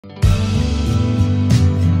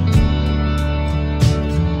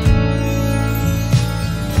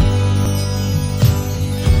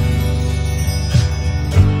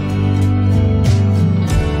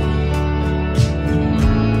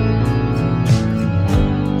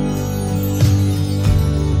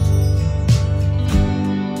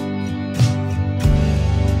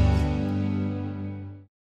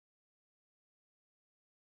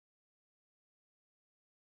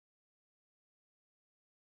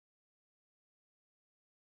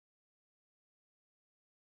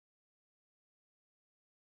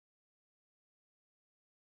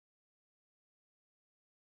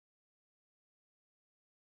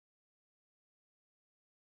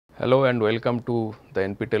Hello and welcome to the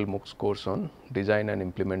NPTEL MOOCs course on Design and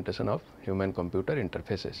Implementation of Human Computer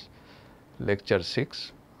Interfaces, lecture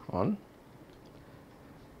 6 on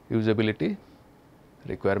Usability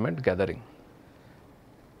Requirement Gathering.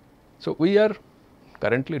 So, we are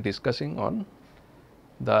currently discussing on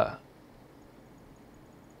the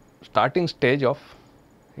starting stage of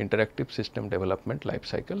interactive system development life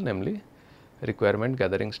cycle, namely requirement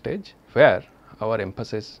gathering stage, where our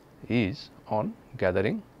emphasis is on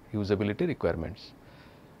gathering usability requirements.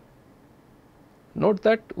 Note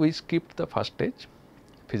that we skipped the first stage,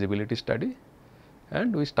 feasibility study,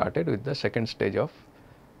 and we started with the second stage of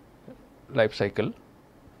life cycle,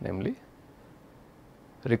 namely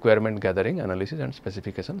requirement gathering, analysis and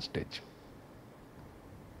specification stage.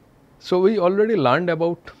 So, we already learned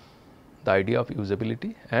about the idea of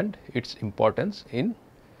usability and its importance in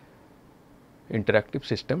interactive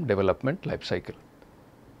system development life cycle.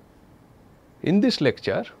 In this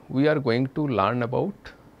lecture, we are going to learn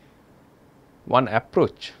about one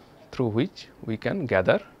approach through which we can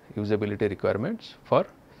gather usability requirements for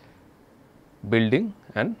building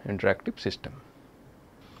an interactive system.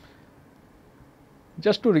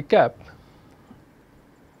 Just to recap,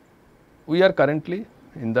 we are currently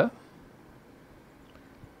in the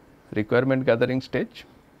requirement gathering stage.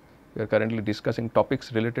 We are currently discussing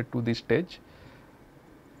topics related to this stage,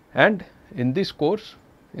 and in this course,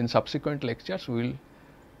 in subsequent lectures, we will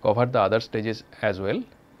cover the other stages as well.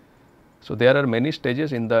 So, there are many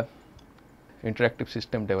stages in the interactive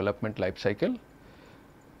system development life cycle.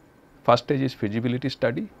 First stage is feasibility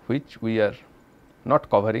study, which we are not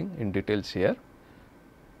covering in details here.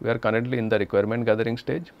 We are currently in the requirement gathering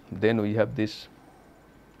stage. Then we have this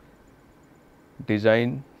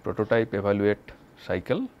design, prototype, evaluate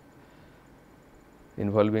cycle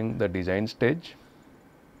involving the design stage,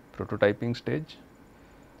 prototyping stage,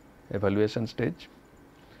 evaluation stage,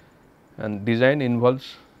 and design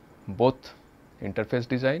involves both interface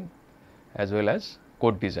design as well as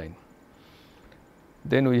code design.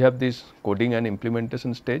 Then we have this coding and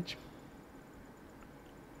implementation stage,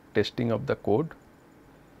 testing of the code,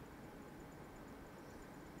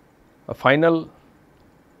 a final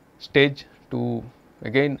stage to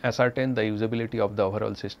again ascertain the usability of the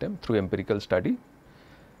overall system through empirical study,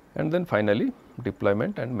 and then finally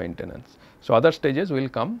deployment and maintenance. So, other stages will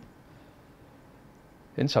come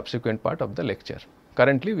in subsequent part of the lecture.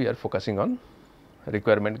 Currently, we are focusing on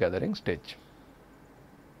requirement gathering stage.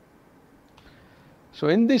 So,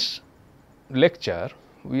 in this lecture,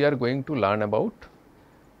 we are going to learn about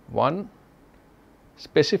one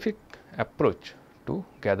specific approach to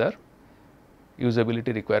gather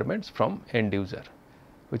usability requirements from end user,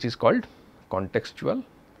 which is called contextual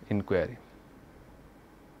inquiry.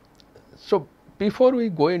 So, before we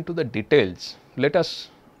go into the details, let us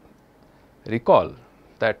recall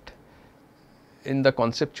that in the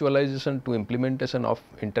conceptualization to implementation of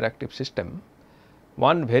interactive system,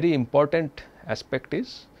 one very important aspect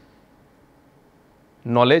is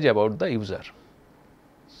knowledge about the user.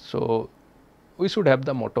 So, we should have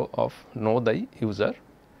the motto of know the user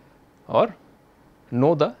or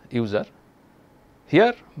know the user.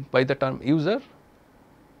 Here by the term user,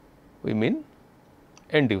 we mean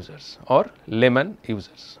end users or layman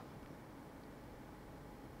users.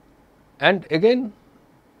 And again,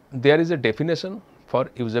 there is a definition for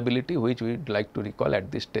usability which we would like to recall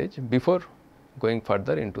at this stage before going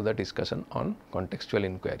further into the discussion on contextual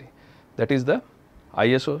inquiry. That is the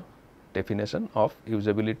ISO definition of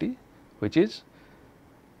usability, which is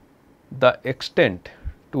the extent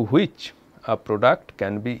to which a product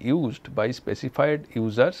can be used by specified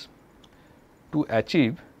users to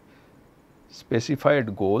achieve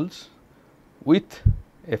specified goals with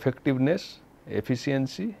effectiveness,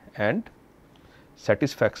 efficiency and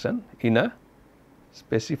satisfaction in a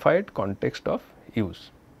specified context of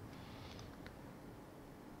use.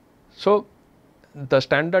 So, the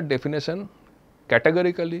standard definition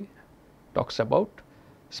categorically talks about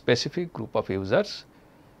specific group of users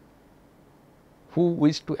who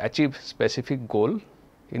wish to achieve specific goal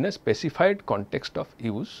in a specified context of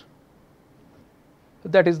use.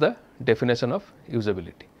 That is the definition of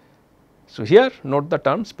usability. So, here note the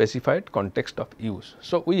term specified context of use.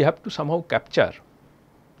 So, we have to somehow capture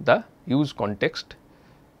the use context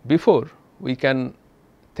before we can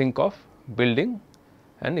think of building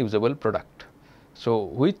an usable product. So,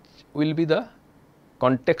 which will be the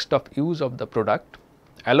context of use of the product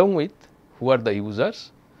along with who are the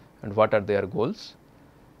users and what are their goals.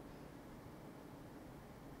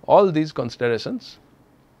 All these considerations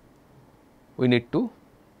we need to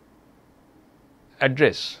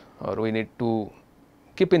address or we need to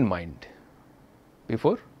keep in mind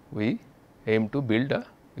before we aim to build a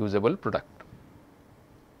usable product.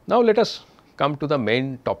 Now, let us come to the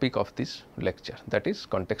main topic of this lecture, that is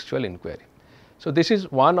contextual inquiry. So, this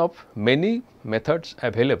is one of many methods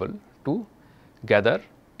available to gather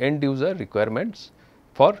end user requirements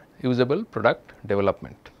for usable product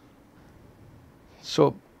development.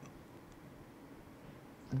 So,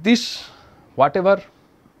 this whatever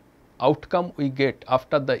outcome we get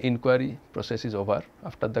after the inquiry process is over,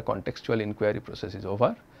 after the contextual inquiry process is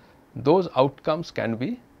over, those outcomes can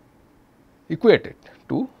be equated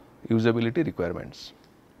to usability requirements.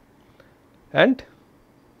 And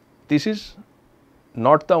this is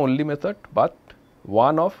not the only method, but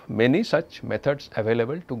one of many such methods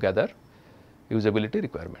available to gather usability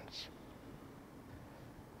requirements.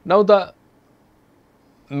 Now, the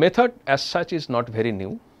method as such is not very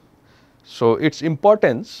new. So, its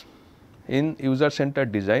importance in user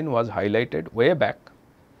centered design was highlighted way back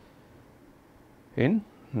in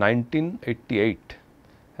 1988,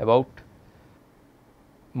 about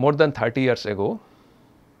more than 30 years ago,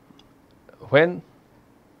 when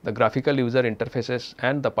the graphical user interfaces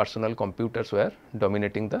and the personal computers were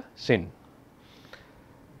dominating the scene.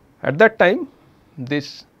 At that time,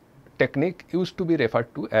 this technique used to be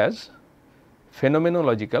referred to as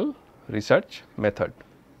phenomenological research method.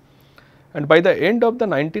 And by the end of the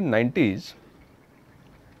 1990s,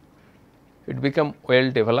 it became well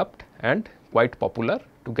developed and quite popular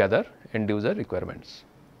to gather end user requirements.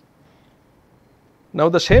 Now,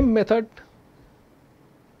 the same method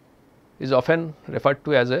is often referred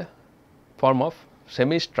to as a form of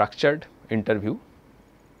semi-structured interview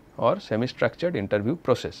or semi-structured interview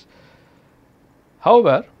process.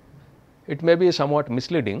 However, it may be somewhat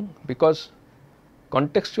misleading, because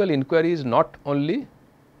contextual inquiry is not only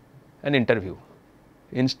an interview.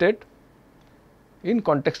 Instead, in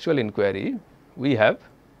contextual inquiry, we have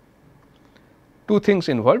two things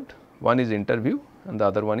involved. One is interview and the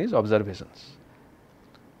other one is observations.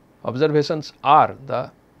 Observations are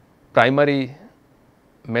the primary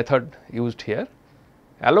method used here.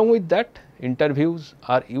 Along with that, interviews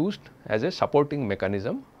are used as a supporting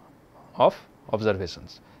mechanism of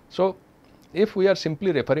observations. So, if we are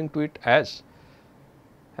simply referring to it as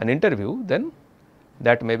an interview, then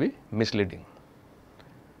that may be misleading.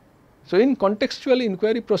 So, in contextual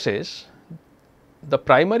inquiry process, the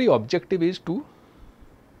primary objective is to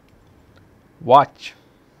watch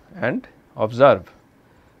and observe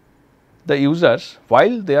the users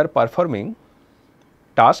while they are performing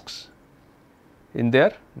tasks in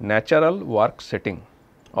their natural work setting,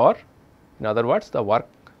 or in other words, the work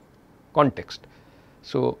context.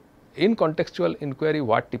 So, in contextual inquiry,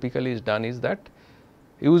 what typically is done is that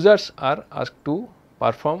users are asked to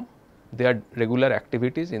perform their regular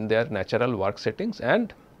activities in their natural work settings,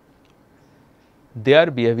 and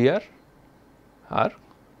their behavior are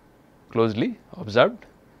closely observed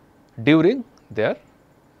during their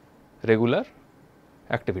regular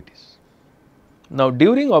activities. Now,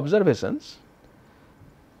 during observations,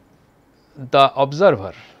 the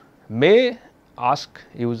observer may ask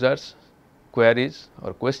users queries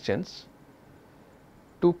or questions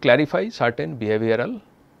to clarify certain behavioral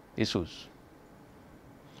issues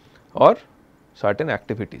or certain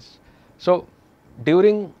activities. So,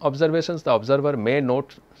 during observations, the observer may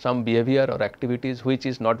note some behavior or activities which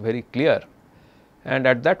is not very clear, and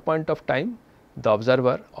at that point of time, the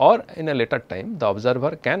observer, or in a later time, the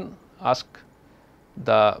observer can ask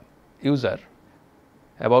the user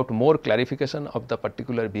about more clarification of the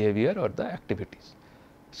particular behavior or the activities.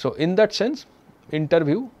 So, in that sense,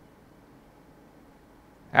 interview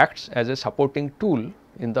acts as a supporting tool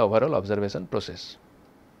in the overall observation process.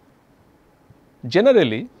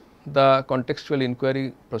 Generally, the contextual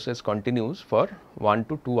inquiry process continues for 1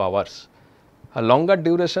 to 2 hours. A longer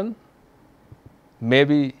duration may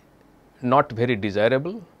be not very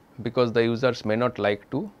desirable, because the users may not like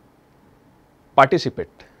to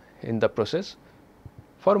participate in the process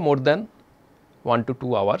for more than 1 to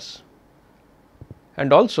 2 hours.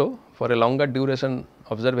 And also, for a longer duration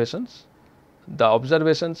observations, the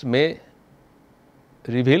observations may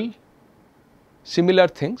reveal similar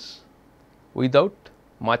things without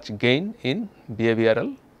much gain in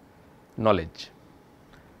behavioral knowledge.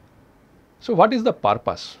 So, what is the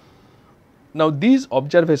purpose? Now, these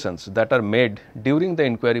observations that are made during the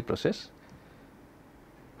inquiry process,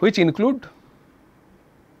 which include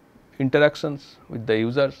interactions with the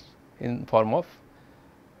users in form of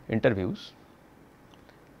interviews,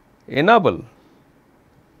 enable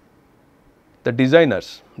the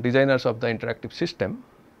designers of the interactive system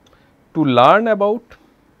to learn about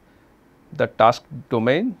the task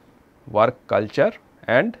domain, work culture,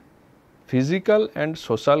 and physical and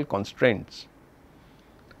social constraints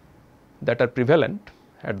that are prevalent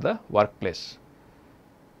at the workplace.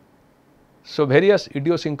 So, various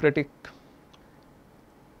idiosyncratic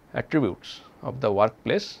attributes of the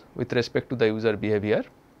workplace with respect to the user behavior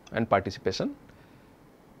and participation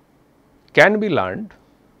can be learned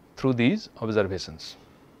through these observations.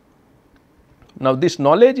 Now, this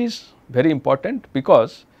knowledge is very important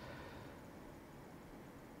because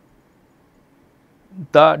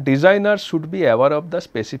the designer should be aware of the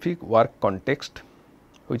specific work context,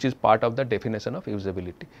 which is part of the definition of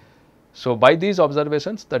usability. So, by these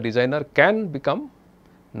observations the designer can become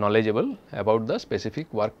knowledgeable about the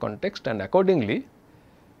specific work context and accordingly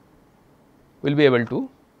will be able to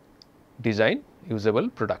design usable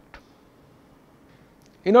product.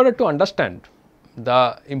 In order to understand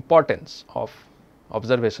the importance of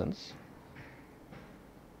observations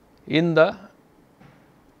in the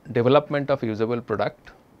development of usable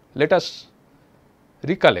product, let us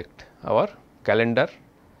recollect our calendar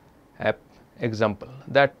app example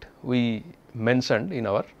that we mentioned in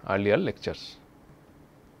our earlier lectures.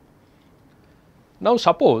 Now,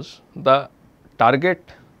 suppose the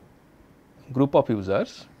target group of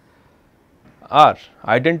users are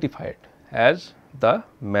identified as the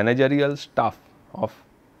managerial staff of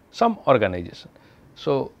some organization.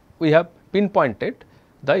 So, we have pinpointed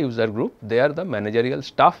the user group, they are the managerial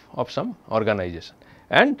staff of some organization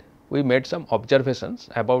and we made some observations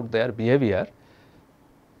about their behavior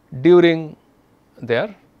during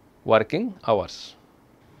their working hours.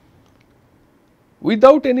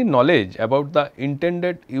 Without any knowledge about the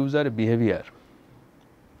intended user behavior,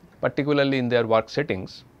 particularly in their work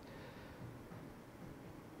settings,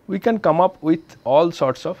 we can come up with all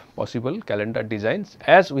sorts of possible calendar designs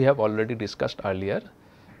as we have already discussed earlier.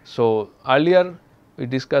 So, earlier we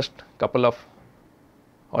discussed couple of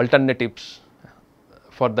alternatives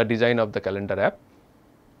for the design of the calendar app,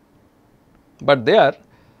 but there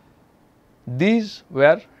these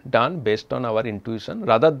were done based on our intuition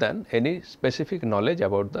rather than any specific knowledge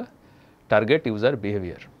about the target user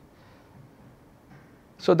behavior.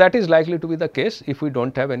 So, that is likely to be the case if we do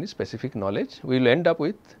not have any specific knowledge, we will end up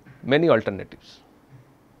with many alternatives.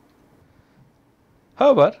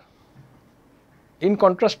 However, in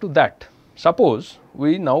contrast to that, suppose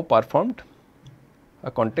we now performed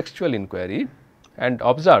a contextual inquiry and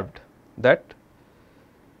observed that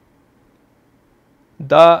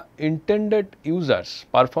the intended users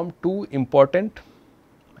perform two important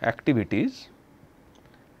activities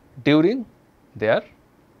during their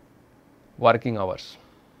working hours: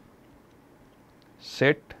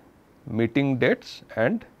 set meeting dates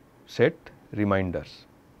and set reminders.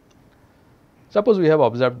 Suppose we have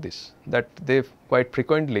observed this, that they quite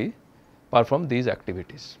frequently perform these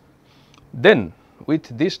activities. Then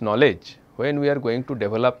with this knowledge, when we are going to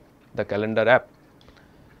develop the calendar app,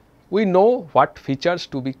 we know what features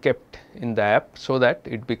to be kept in the app so that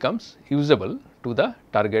it becomes usable to the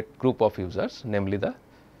target group of users, namely the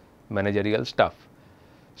managerial staff.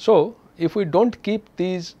 So, if we do not keep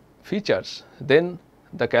these features, then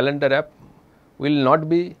the calendar app will not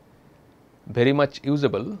be very much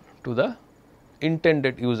usable to the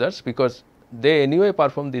intended users, because they anyway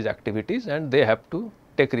perform these activities and they have to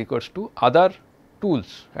take recourse to other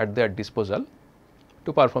tools at their disposal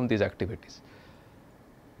to perform these activities.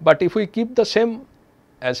 But if we keep the same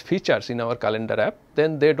as features in our calendar app,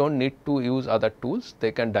 then they do not need to use other tools,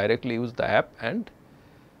 they can directly use the app and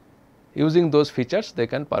using those features they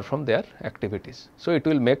can perform their activities. So, it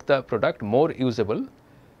will make the product more usable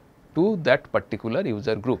to that particular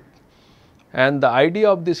user group, and the idea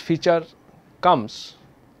of this feature comes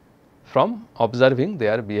from observing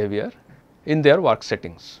their behavior in their work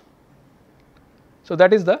settings. So,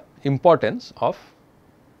 that is the importance of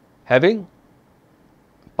having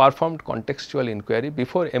performed contextual inquiry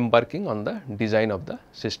before embarking on the design of the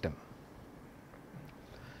system.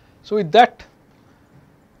 So, with that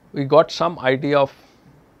we got some idea of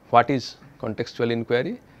what is contextual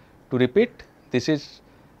inquiry. To repeat, this is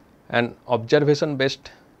an observation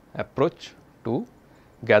based approach to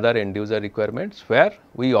gather end user requirements, where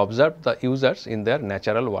we observe the users in their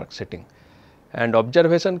natural work setting, and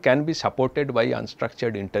observation can be supported by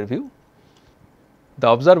unstructured interview. The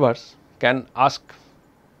observers can ask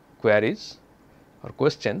queries or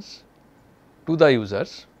questions to the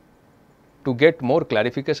users to get more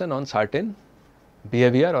clarification on certain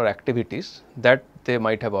behavior or activities that they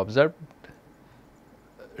might have observed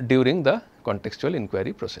during the contextual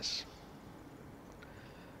inquiry process.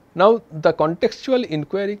 Now, the contextual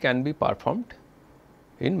inquiry can be performed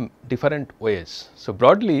in different ways. So,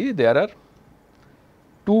 broadly there are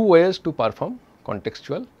two ways to perform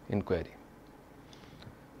contextual inquiry: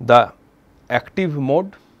 the active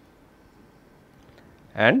mode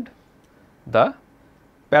and the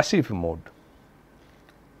passive mode.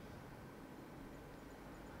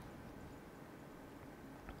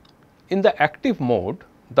 In the active mode,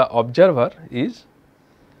 the observer is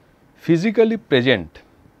physically present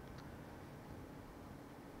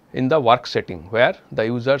in the work setting where the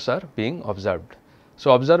users are being observed.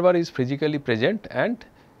 So, observer is physically present and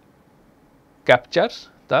captures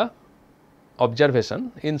the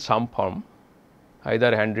observation in some form,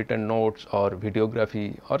 either handwritten notes or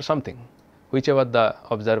videography or something, whichever the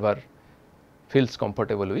observer feels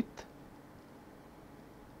comfortable with.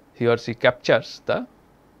 He or she captures the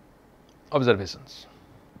observations.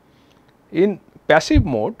 In passive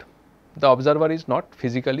mode, the observer is not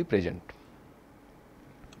physically present.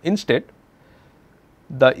 Instead,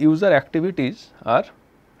 the user activities are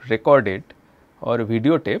recorded or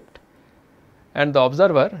videotaped and the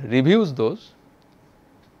observer reviews those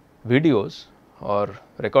videos or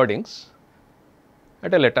recordings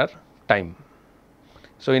at a later time.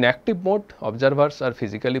 So, in active mode, observers are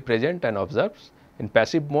physically present and observes. In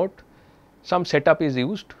passive mode, some setup is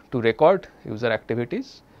used to record user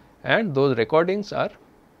activities and those recordings are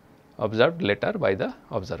observed later by the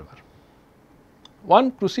observer.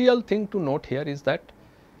 One crucial thing to note here is that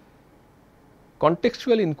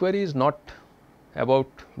contextual inquiry is not about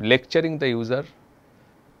lecturing the user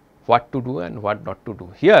what to do and what not to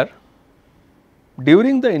do. Here,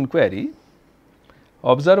 during the inquiry,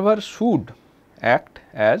 observer should act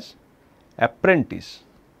as apprentice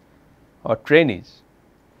or trainees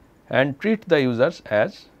and treat the users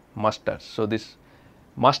as masters. So, this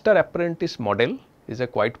master apprentice model is a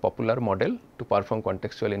quite popular model to perform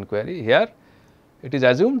contextual inquiry. Here, it is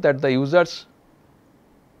assumed that the users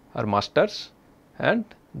are masters and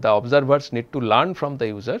the observers need to learn from the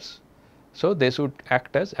users. So, they should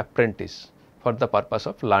act as apprentice for the purpose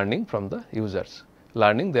of learning from the users,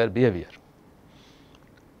 learning their behavior.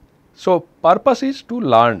 So, purpose is to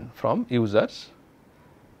learn from users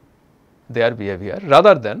their behavior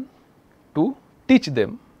rather than to teach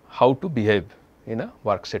them how to behave in a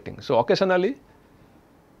work setting. So, occasionally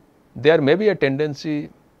there may be a tendency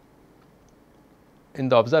in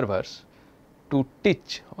the observers to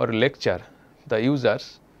teach or lecture the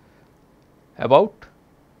users about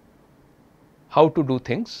how to do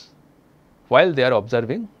things while they are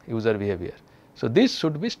observing user behavior. So, this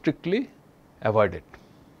should be strictly avoided.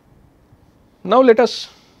 Now, let us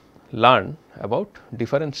learn about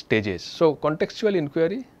different stages. So, contextual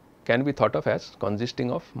inquiry can be thought of as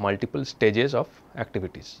consisting of multiple stages of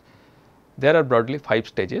activities. There are broadly 5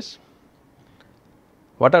 stages.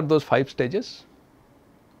 What are those 5 stages?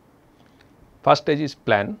 First stage is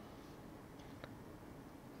plan,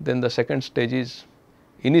 then the second stage is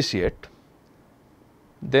initiate,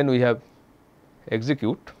 then we have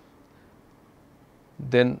execute,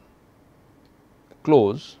 then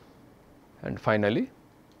close and finally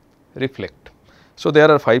reflect. So, there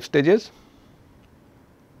are 5 stages: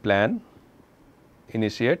 plan,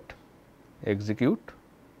 initiate, execute,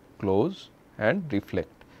 close and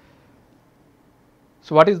reflect.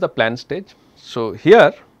 So, what is the plan stage? So,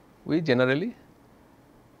 here we generally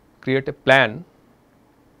create a plan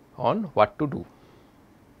on what to do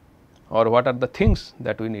or what are the things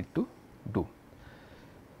that we need to do.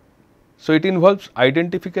 So, it involves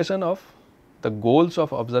identification of the goals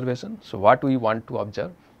of observation. So, what we want to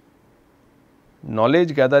observe,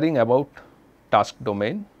 knowledge gathering about task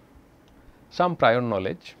domain, some prior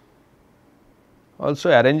knowledge,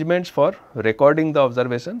 also arrangements for recording the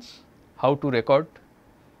observations, how to record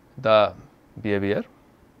the behavior,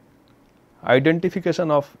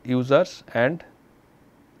 identification of users and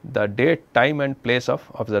the date, time and place of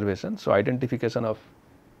observation. So, identification of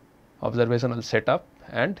observational setup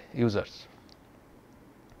and users.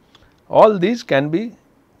 All these can be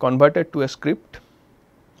converted to a script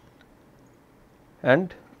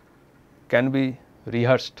and can be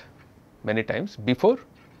rehearsed many times before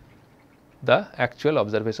the actual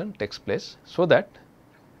observation takes place, so that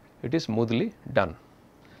it is smoothly done.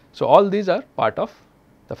 So, all these are part of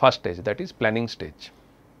the first stage, that is planning stage,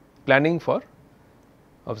 planning for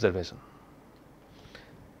observation.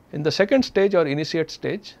 In the second stage or initiate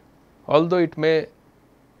stage, although it may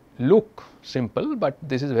look simple, but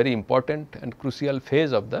this is very important and crucial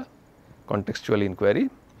phase of the contextual inquiry.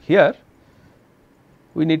 Here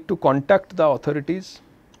we need to contact the authorities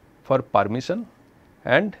for permission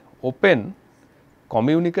and open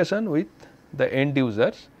communication with the end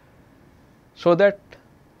users, so that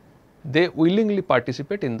they willingly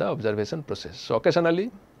participate in the observation process. So,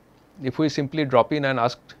 occasionally if we simply drop in and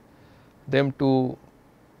ask them to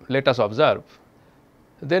let us observe,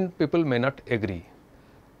 then people may not agree.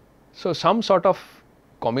 So, some sort of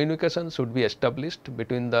communication should be established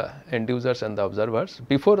between the end users and the observers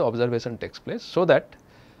before observation takes place, so that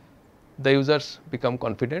the users become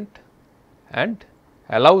confident and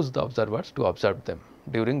allows the observers to observe them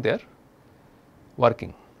during their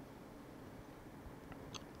working.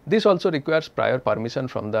 This also requires prior permission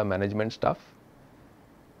from the management staff,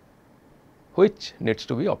 which needs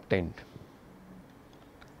to be obtained.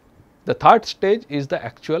 The third stage is the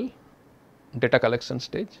actual data collection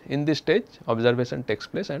stage. In this stage, observation takes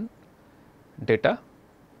place and data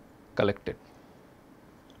collected.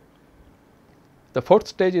 The fourth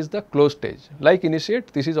stage is the close stage. Like initiate,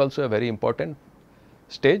 this is also a very important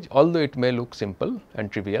stage, although it may look simple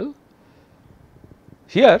and trivial.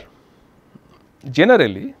 Here,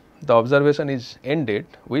 generally the observation is ended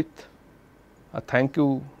with a thank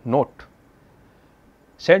you note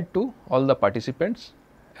sent to all the participants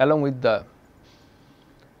along with the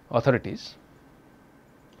authorities,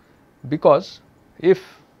 because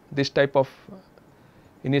if this type of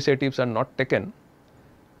initiatives are not taken,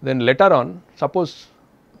 then later on, suppose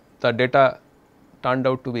the data turned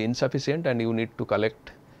out to be insufficient and you need to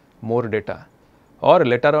collect more data, or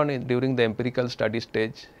later on during the empirical study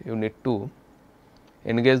stage you need to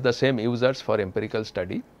engage the same users for empirical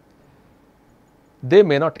study, they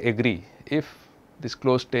may not agree if this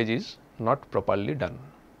closed stage is not properly done.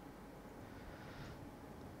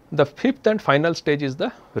 The fifth and final stage is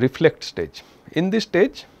the reflect stage. In this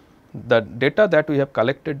stage, the data that we have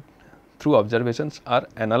collected through observations are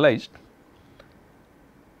analyzed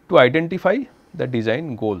to identify the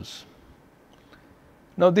design goals.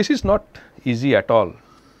 Now, this is not easy at all,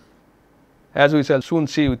 as we shall soon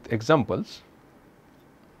see with examples.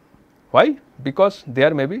 Why? Because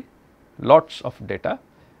there may be lots of data,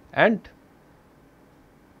 and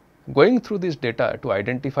going through this data to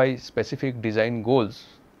identify specific design goals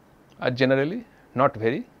are generally not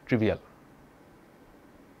very trivial.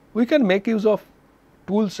 We can make use of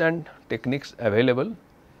tools and techniques available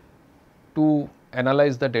to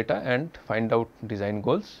analyze the data and find out design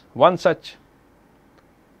goals. One such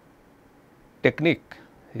technique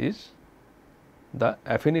is the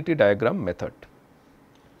affinity diagram method.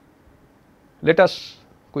 Let us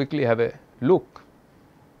quickly have a look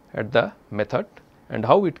at the method and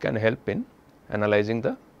how it can help in analyzing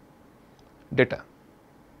the data.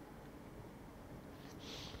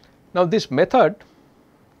 Now, this method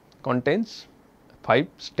contains 5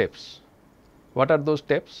 steps. What are those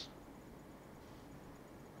steps?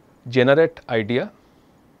 Generate idea,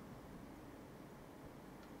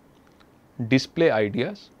 display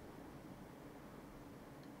ideas,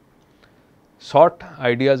 sort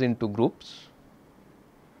ideas into groups,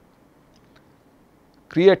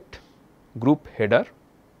 create group header.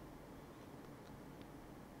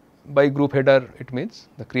 By group header, it means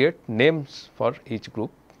the create names for each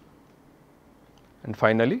group, and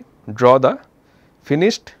finally draw the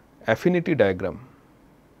finished affinity diagram.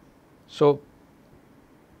 So,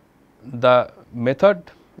 the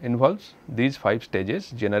method involves these 5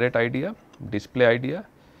 stages: generate idea, display idea,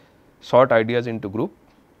 sort ideas into group,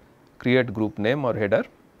 create group name or header,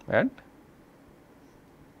 and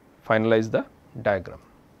finalize the diagram.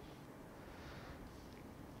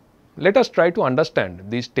 Let us try to understand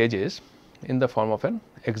these stages in the form of an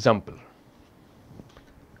example.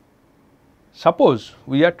 Suppose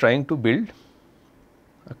we are trying to build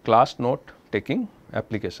a class note taking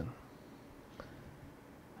application,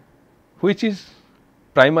 which is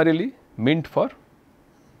primarily meant for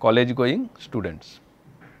college going students.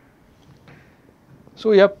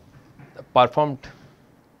 So, we have performed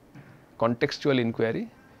contextual inquiry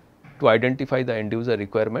to identify the end user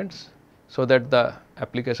requirements so that the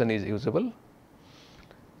application is usable,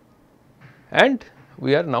 and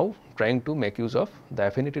we are now trying to make use of the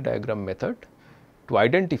affinity diagram method to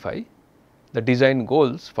identify the design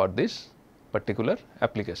goals for this particular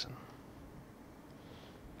application.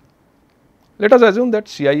 Let us assume that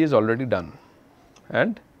CI is already done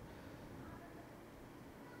and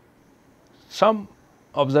some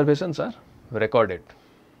observations are recorded.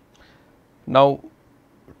 Now,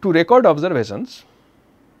 to record observations,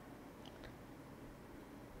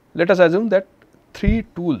 let us assume that 3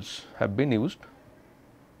 tools have been used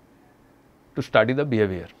to study the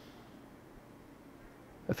behavior: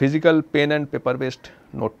 a physical pen and paper based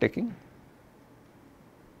note taking,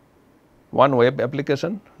 one web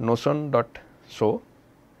application notion.so,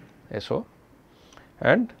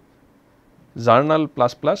 and journal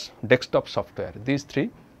 ++ desktop software. These 3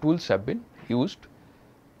 tools have been used.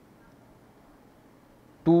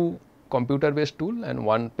 2 computer based tool and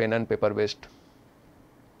 1 pen and paper based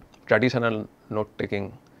traditional note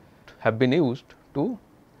taking have been used to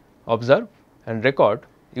observe and record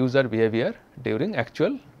user behavior during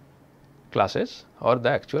actual classes or the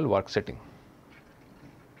actual work setting.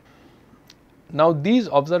 Now, these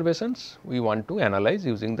observations we want to analyze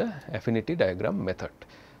using the affinity diagram method.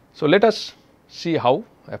 So, let us see how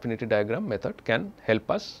affinity diagram method can help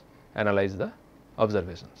us analyze the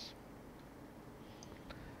observations.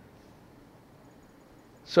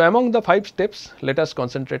 So, among the 5 steps, let us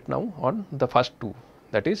concentrate now on the first 2,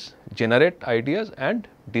 that is generate ideas and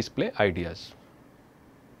display ideas.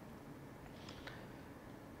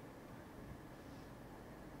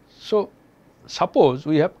 So, suppose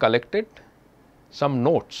we have collected some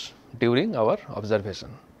notes during our observation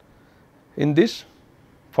in this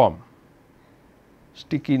form,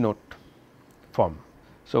 sticky note form.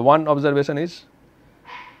 So, one observation is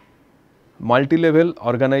multi-level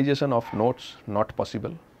organization of notes not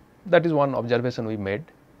possible. That is one observation we made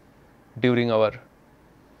during our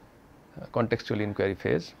contextual inquiry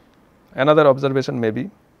phase. Another observation may be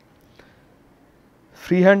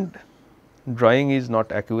freehand drawing is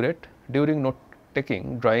not accurate. During note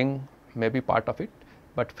taking, drawing may be part of it,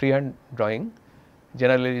 but freehand drawing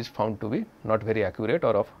generally is found to be not very accurate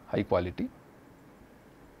or of high quality.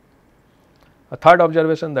 A third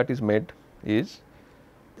observation that is made is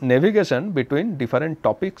navigation between different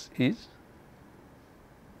topics is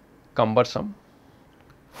cumbersome.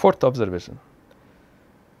 Fourth observation,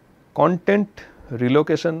 content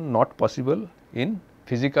relocation not possible in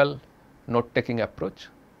physical note taking approach.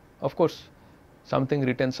 Of course, something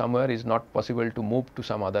written somewhere is not possible to move to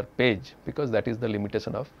some other page, because that is the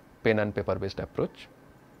limitation of pen and paper based approach.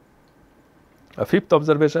 A fifth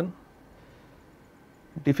observation,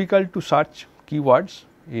 difficult to search keywords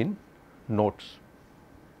in notes.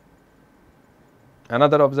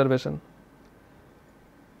 Another observation,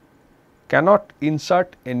 cannot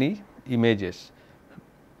insert any images.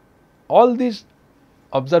 All these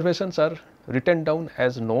observations are written down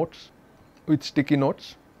as notes with sticky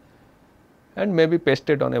notes and may be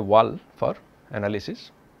pasted on a wall for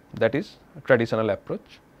analysis. That is a traditional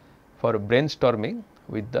approach for brainstorming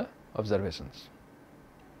with the observations.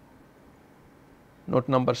 Note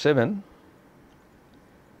number 7,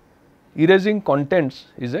 erasing contents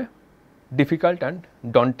is a difficult and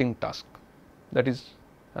daunting task. That is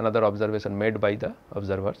another observation made by the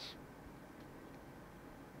observers.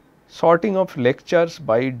 Sorting of lectures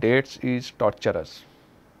by dates is torturous.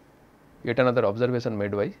 Yet another observation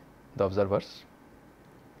made by the observers.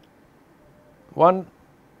 One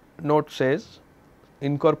note says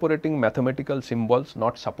incorporating mathematical symbols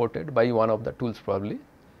not supported by one of the tools, probably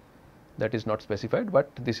that is not specified, but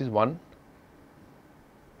this is one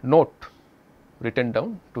note written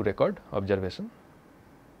down to record observation.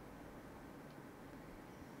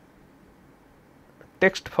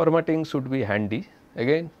 Text formatting should be handy,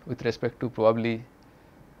 again with respect to probably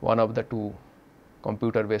one of the 2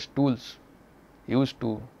 computer based tools used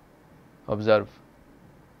to observe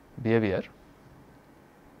behavior.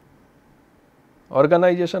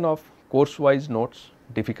 Organization of course wise notes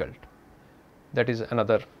difficult, that is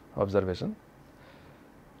another observation.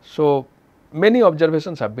 So, many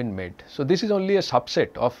observations have been made. So, this is only a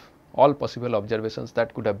subset of all possible observations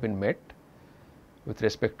that could have been made with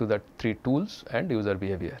respect to the 3 tools and user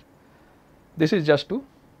behavior. This is just to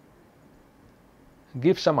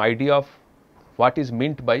give some idea of what is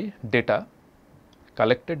meant by data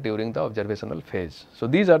collected during the observational phase. So,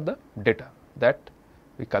 these are the data that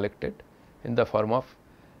we collected in the form of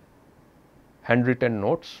handwritten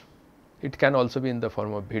notes. It can also be in the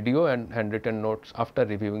form of video and handwritten notes after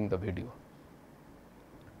reviewing the video.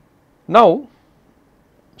 Now,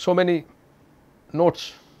 so many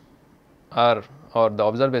notes are or the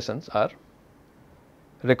observations are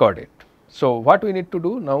recorded. So, what we need to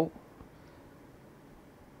do now,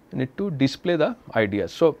 we need to display the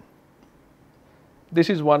ideas. So, this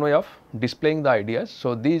is one way of displaying the ideas.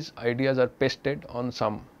 So, these ideas are pasted on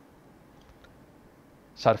some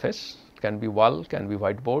surface, can be wall, can be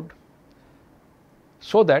whiteboard,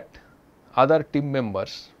 so that other team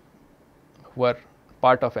members who are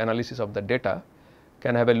part of analysis of the data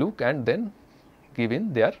can have a look and then give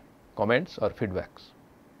in their comments or feedbacks.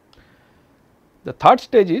 The third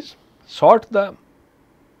stage is sort the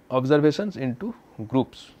observations into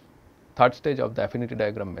groups. Third stage of the affinity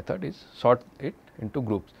diagram method is sort it into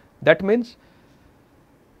groups. That means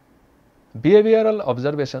behavioral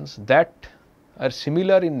observations that are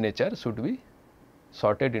similar in nature should be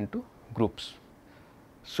sorted into groups.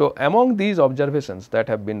 So, among these observations that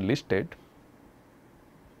have been listed,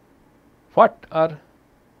 what are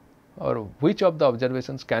or which of the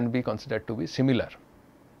observations can be considered to be similar,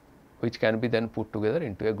 which can be then put together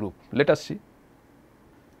into a group. Let us see.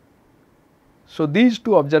 So, these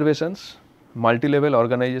 2 observations multi-level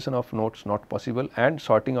organization of notes not possible, and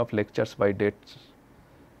sorting of lectures by dates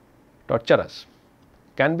torturous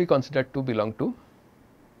can be considered to belong to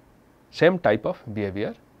same type of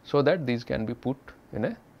behavior, so that these can be put in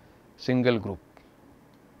a single group.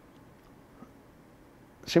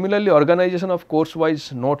 Similarly, organization of course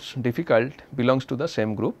wise notes difficult belongs to the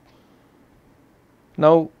same group.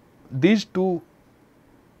 Now, these two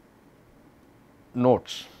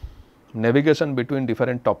notes, navigation between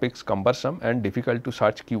different topics cumbersome and difficult to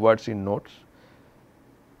search keywords in notes,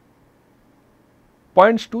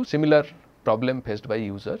 points to similar problem faced by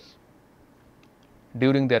users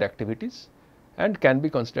during their activities and can be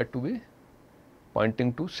considered to be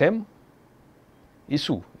pointing to same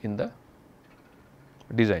issue in the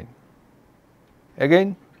design.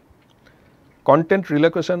 Again, content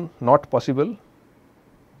relocation not possible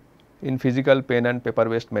in physical pen and paper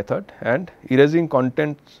based method, and erasing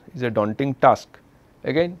contents is a daunting task,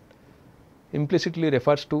 again implicitly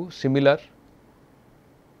refers to similar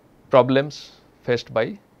problems faced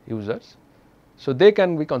by users. So, they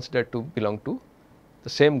can be considered to belong to the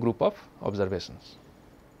same group of observations.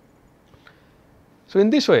 So, in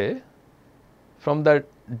this way, from the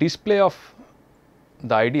display of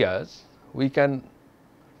the ideas, we can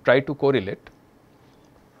try to correlate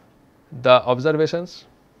the observations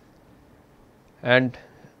and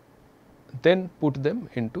then put them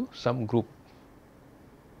into some group.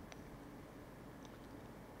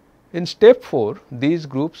 In step 4, these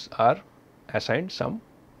groups are assigned some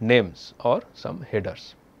names or some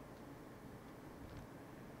headers.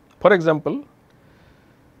 For example,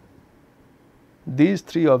 these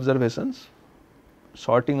 3 observations: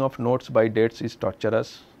 sorting of notes by dates is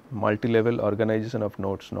torturous, multi-level organization of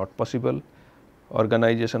notes not possible,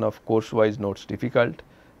 organization of course wise notes difficult.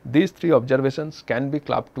 These 3 observations can be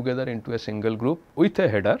clubbed together into a single group with a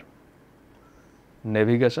header: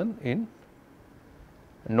 navigation in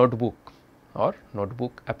notebook or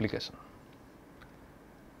notebook application.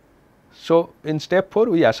 So, in step 4,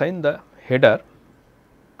 we assign the header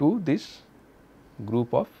to this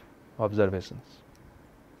group of observations,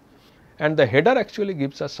 and the header actually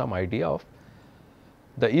gives us some idea of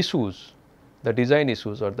the issues, the design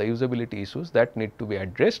issues or the usability issues that need to be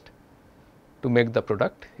addressed to make the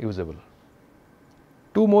product usable.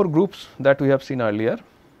 2 more groups that we have seen earlier,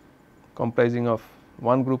 comprising of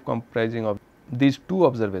one group comprising of these 2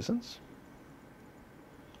 observations,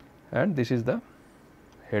 and this is the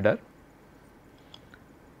header.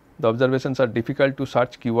 The observations are difficult to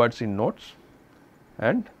search keywords in notes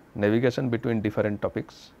and navigation between different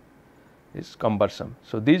topics is cumbersome.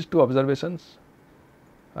 So, these 2 observations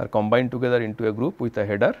are combined together into a group with a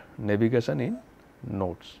header: navigation in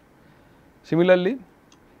notes. Similarly,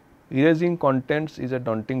 erasing contents is a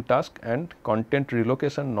daunting task and content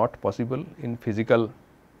relocation not possible in physical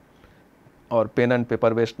or pen and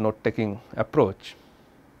paper based note taking approach.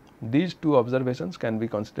 These 2 observations can be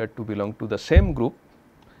considered to belong to the same group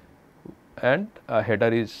and a header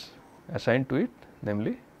is assigned to it,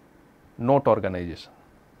 namely note organization.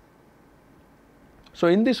 So,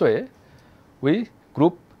 in this way we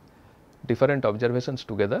group different observations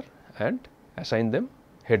together and assign them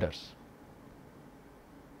headers.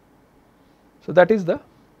 So, that is the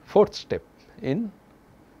 4th step in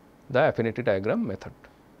the affinity diagram method.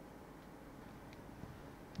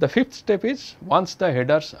 The 5th step is, once the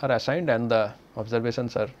headers are assigned and the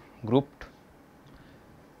observations are grouped,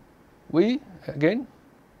 we again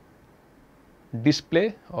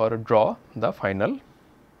display or draw the final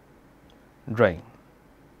drawing.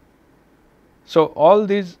 So, all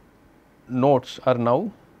these notes are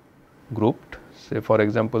now grouped. Say for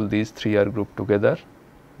example, these 3 are grouped together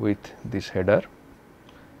with this header,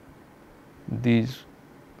 these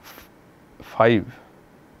 5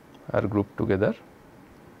 are grouped together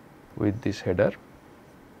with this header,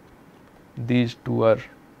 these 2 are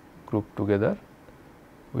grouped together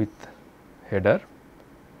with header,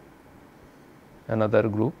 another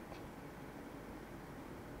group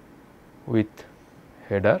with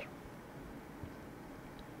header.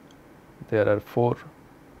 There are 4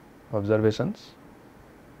 observations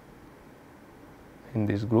in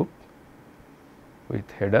this group with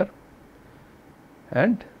header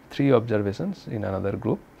and 3 observations in another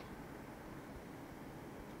group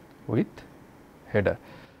with header.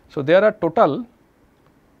 So, there are total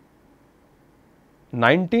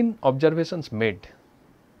 19 observations made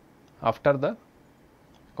after the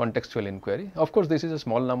contextual inquiry. Of course, this is a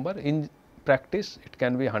small number, in practice it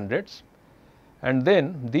can be hundreds, and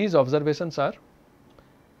then these observations are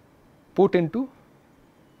put into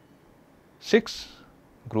 6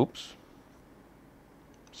 groups.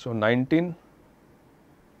 So, 19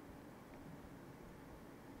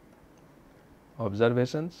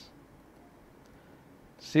 observations,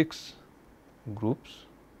 6 groups,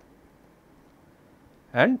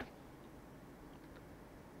 and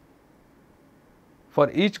for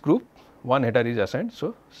each group one header is assigned.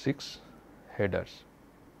 So, 6 headers.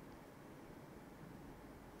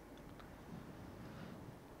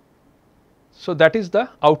 So, that is the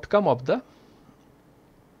outcome of the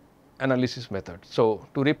analysis method. So,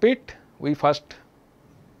 to repeat, we first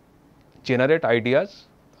generate ideas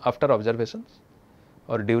after observations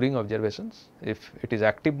or during observations. If it is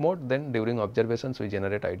active mode, then during observations we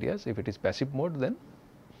generate ideas. If it is passive mode, then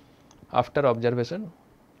after observation,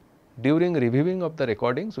 during reviewing of the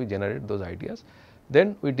recordings we generate those ideas.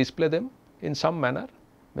 Then we display them in some manner,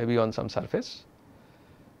 maybe on some surface.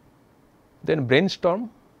 Then brainstorm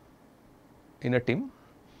in a team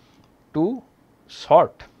to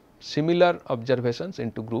sort similar observations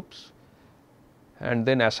into groups and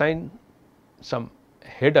then assign some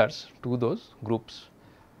headers to those groups.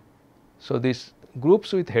 So, these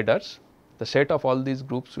groups with headers, the set of all these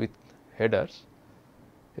groups with headers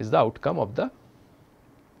is the outcome of the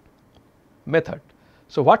method.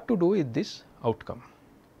 So, what to do with this outcome?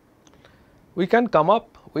 We can come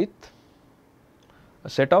up with a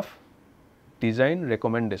set of design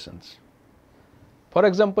recommendations. For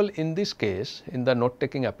example, in this case, in the note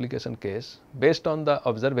taking application case, based on the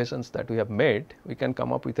observations that we have made, we can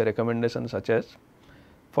come up with a recommendation such as,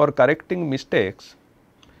 for correcting mistakes,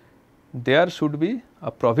 there should be a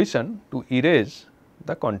provision to erase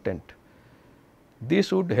the content.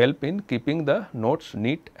 This would help in keeping the notes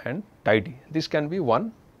neat and tidy. This can be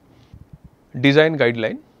one design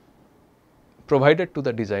guideline provided to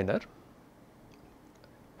the designer,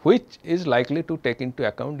 which is likely to take into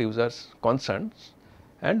account users' concerns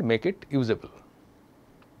and make it usable.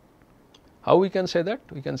 How we can say that?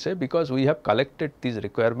 We can say, because we have collected these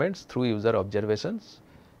requirements through user observations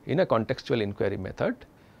in a contextual inquiry method,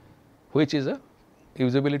 which is a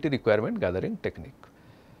usability requirement gathering technique.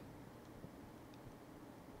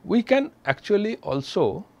 We can actually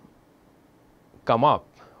also come up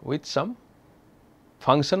with some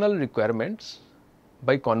functional requirements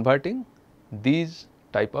by converting these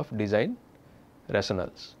type of design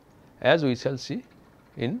rationales, as we shall see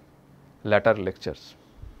in later lectures.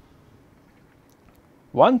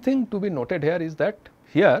 One thing to be noted here is that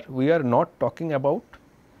here we are not talking about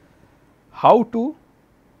how to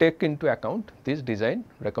take into account this design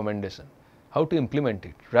recommendation, how to implement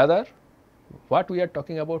it. Rather, what we are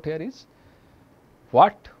talking about here is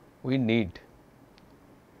what we need.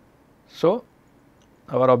 So,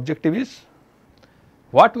 our objective is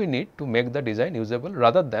what we need to make the design usable,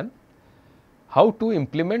 rather than how to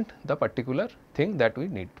implement the particular thing that we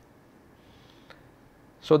need.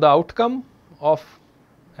 So, the outcome of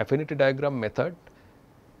affinity diagram method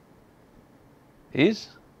is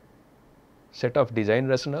set of design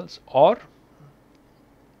rationales, or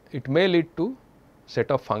it may lead to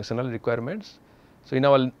set of functional requirements. So, in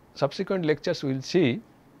our subsequent lectures we will see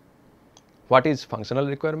what is functional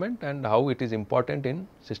requirement and how it is important in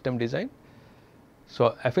system design.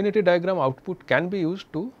 So, affinity diagram output can be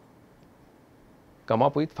used to come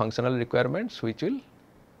up with functional requirements, which will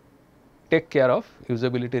take care of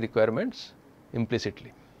usability requirements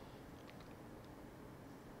implicitly.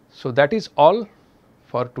 So, that is all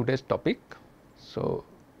for today's topic. So,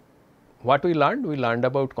 what we learned? We learned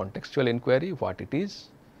about contextual inquiry, what it is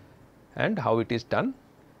and how it is done.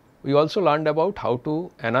 We also learned about how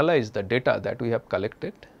to analyze the data that we have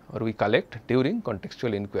collected or we collect during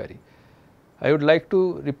contextual inquiry. I would like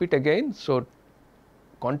to repeat again. So,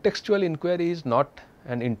 contextual inquiry is not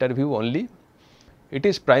an interview only, it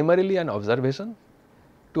is primarily an observation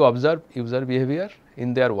to observe user behavior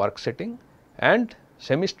in their work setting, and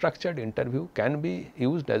semi-structured interview can be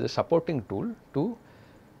used as a supporting tool to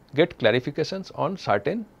get clarifications on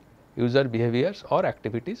certain user behaviors or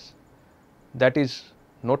activities that is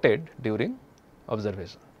noted during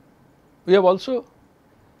observation. We have also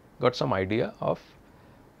got some idea of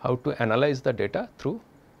how to analyze the data through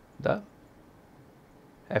the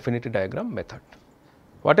affinity diagram method.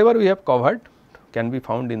 Whatever we have covered can be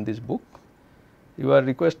found in this book. You are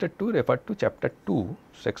requested to refer to chapter 2,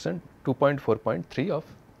 section 2.4.3 of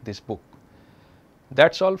this book.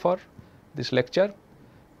 That is all for this lecture.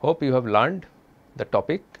 Hope you have learned the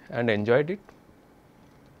topic and enjoyed it.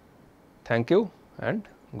 Thank you and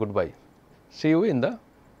goodbye. See you in the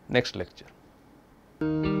next lecture.